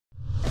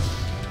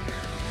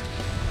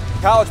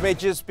College may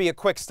just be a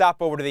quick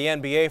stopover to the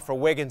NBA for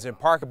Wiggins and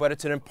Parker, but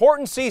it's an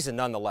important season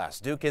nonetheless.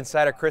 Duke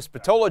insider Chris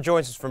Patola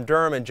joins us from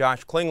Durham, and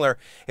Josh Klingler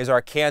is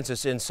our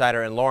Kansas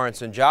insider in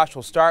Lawrence. And Josh,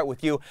 we'll start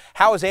with you.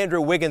 How has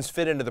Andrew Wiggins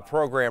fit into the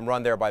program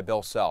run there by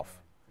Bill Self?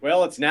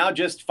 Well, it's now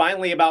just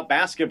finally about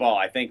basketball,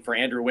 I think, for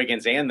Andrew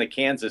Wiggins and the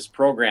Kansas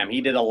program.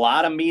 He did a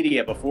lot of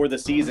media before the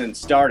season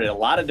started, a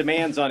lot of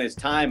demands on his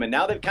time, and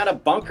now they've kind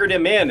of bunkered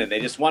him in, and they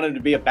just want him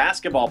to be a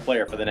basketball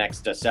player for the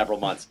next several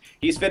months.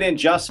 He's fit in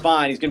just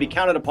fine. He's going to be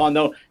counted upon,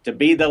 though, to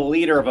be the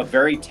leader of a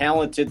very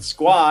talented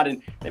squad,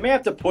 and they may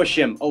have to push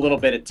him a little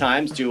bit at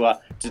times to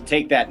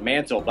take that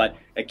mantle, but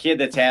a kid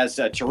that has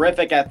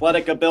terrific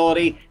athletic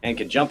ability and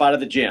can jump out of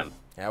the gym.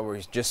 Yeah,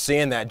 we're just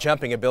seeing that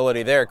jumping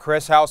ability there.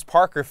 Chris, how's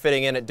Parker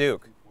fitting in at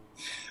Duke?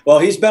 Well,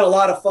 he's been a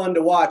lot of fun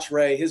to watch,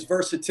 Ray. His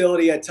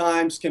versatility at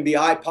times can be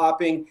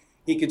eye-popping.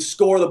 He can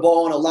score the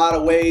ball in a lot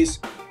of ways.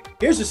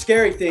 Here's the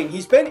scary thing.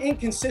 He's been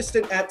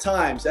inconsistent at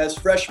times, as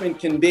freshmen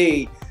can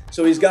be,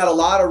 so he's got a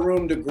lot of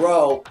room to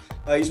grow.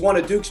 He's one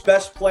of Duke's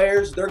best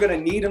players. They're going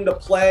to need him to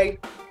play.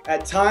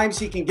 At times,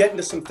 he can get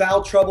into some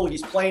foul trouble.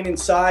 He's playing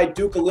inside.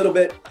 Duke a little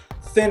bit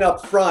thin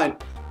up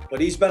front. But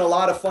he's been a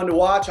lot of fun to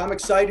watch. I'm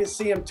excited to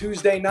see him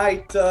Tuesday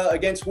night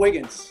against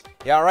Wiggins.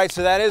 Yeah, all right,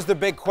 so that is the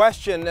big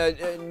question.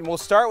 We'll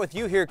start with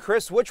you here,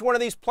 Chris. Which one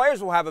of these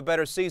players will have a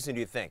better season, do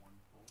you think?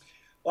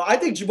 Well, I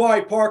think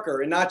Jabari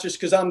Parker, and not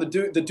just because I'm the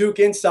Duke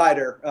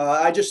insider.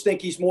 I just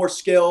think he's more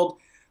skilled.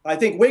 I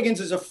think Wiggins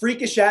is a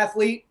freakish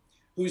athlete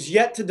who's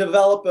yet to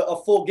develop a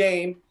full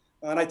game,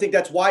 and I think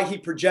that's why he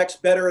projects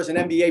better as an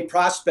NBA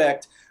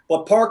prospect.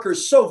 But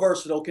Parker's so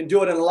versatile, can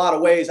do it in a lot of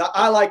ways.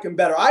 I like him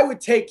better. I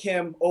would take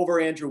him over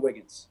Andrew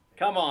Wiggins.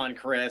 Come on,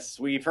 Chris.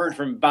 We've heard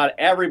from about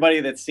everybody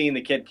that's seen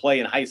the kid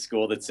play in high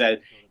school that said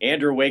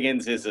Andrew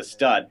Wiggins is a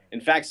stud. In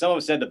fact, some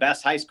have said the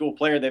best high school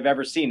player they've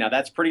ever seen. Now,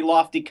 that's pretty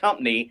lofty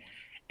company,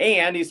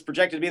 and he's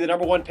projected to be the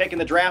 #1 pick in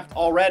the draft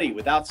already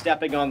without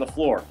stepping on the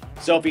floor.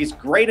 So if he's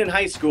great in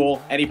high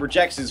school and he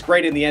projects as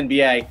great in the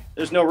NBA,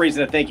 there's no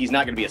reason to think he's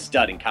not going to be a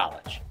stud in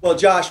college. Well,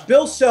 Josh,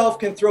 Bill Self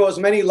can throw as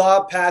many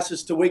lob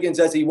passes to Wiggins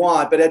as he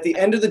wants, but at the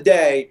end of the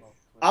day,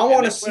 I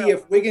want to see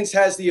if Wiggins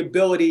has the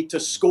ability to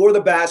score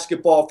the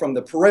basketball from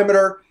the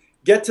perimeter,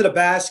 get to the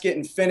basket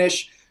and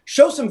finish,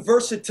 show some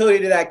versatility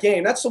to that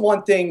game. That's the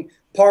one thing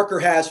Parker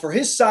has. For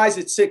his size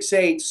at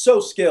 6'8", so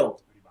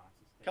skilled.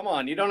 Come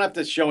on, you don't have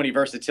to show any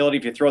versatility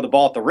if you throw the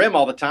ball at the rim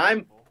all the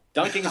time.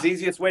 Dunking's the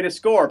easiest way to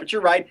score, but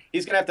you're right.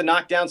 He's going to have to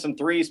knock down some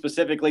threes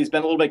specifically. He's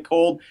been a little bit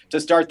cold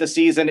to start the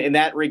season in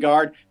that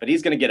regard, but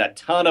he's going to get a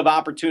ton of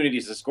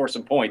opportunities to score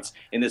some points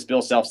in this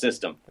Bill Self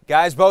system.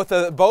 Guys, both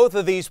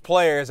of these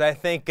players, I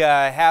think,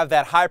 have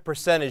that high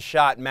percentage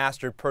shot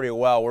mastered pretty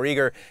well. We're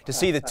eager to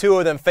see the two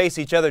of them face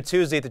each other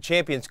Tuesday at the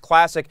Champions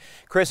Classic.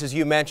 Chris, as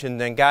you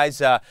mentioned, and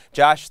guys,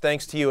 Josh,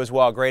 thanks to you as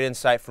well. Great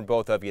insight from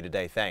both of you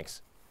today.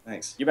 Thanks.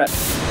 Thanks. You bet.